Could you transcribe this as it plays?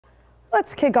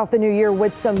Let's kick off the new year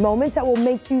with some moments that will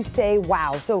make you say,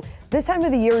 wow. So this time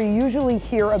of the year, you usually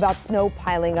hear about snow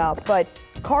piling up, but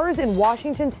cars in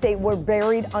Washington state were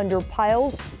buried under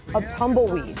piles of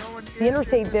tumbleweed. The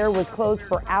interstate there was closed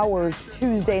for hours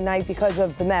Tuesday night because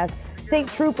of the mess. State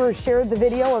troopers shared the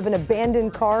video of an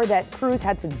abandoned car that crews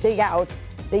had to dig out.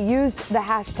 They used the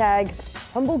hashtag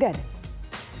 #TumbleGetIt.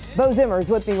 Bo Zimmer's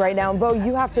with me right now. And Bo,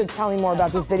 you have to tell me more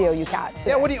about this video you got today.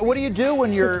 Yeah, what do you do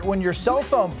when your cell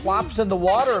phone plops in the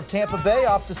water of Tampa Bay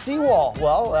off the seawall?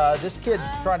 Well, this kid's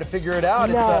trying to figure it out.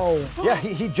 No. Yeah,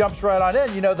 he jumps right on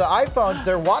in. You know, the iPhones,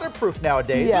 they're waterproof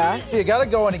nowadays. Yeah. So you got to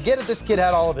go in and get it. This kid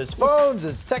had all of his phones,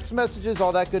 his text messages,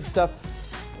 all that good stuff.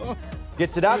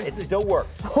 Gets it out, it still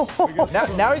works.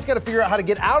 now he's got to figure out how to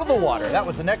get out of the water. That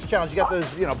was the next challenge. You got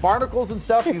those, barnacles and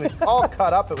stuff. He was all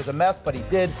cut up. It was a mess, but he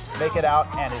did make it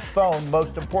out, and his phone,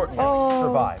 most importantly,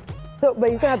 survived. So, but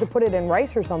you're gonna have to put it in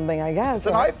rice or something, I guess. It's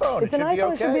an iPhone. It's an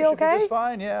iPhone. It should be okay. It should be just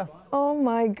fine, yeah. Oh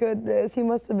my goodness, he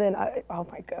must have been. Oh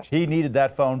my gosh. He needed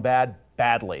that phone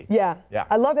badly. Yeah. Yeah.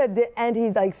 I love it. At the end,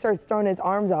 he starts throwing his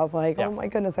arms out, like, oh my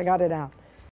goodness, I got it out.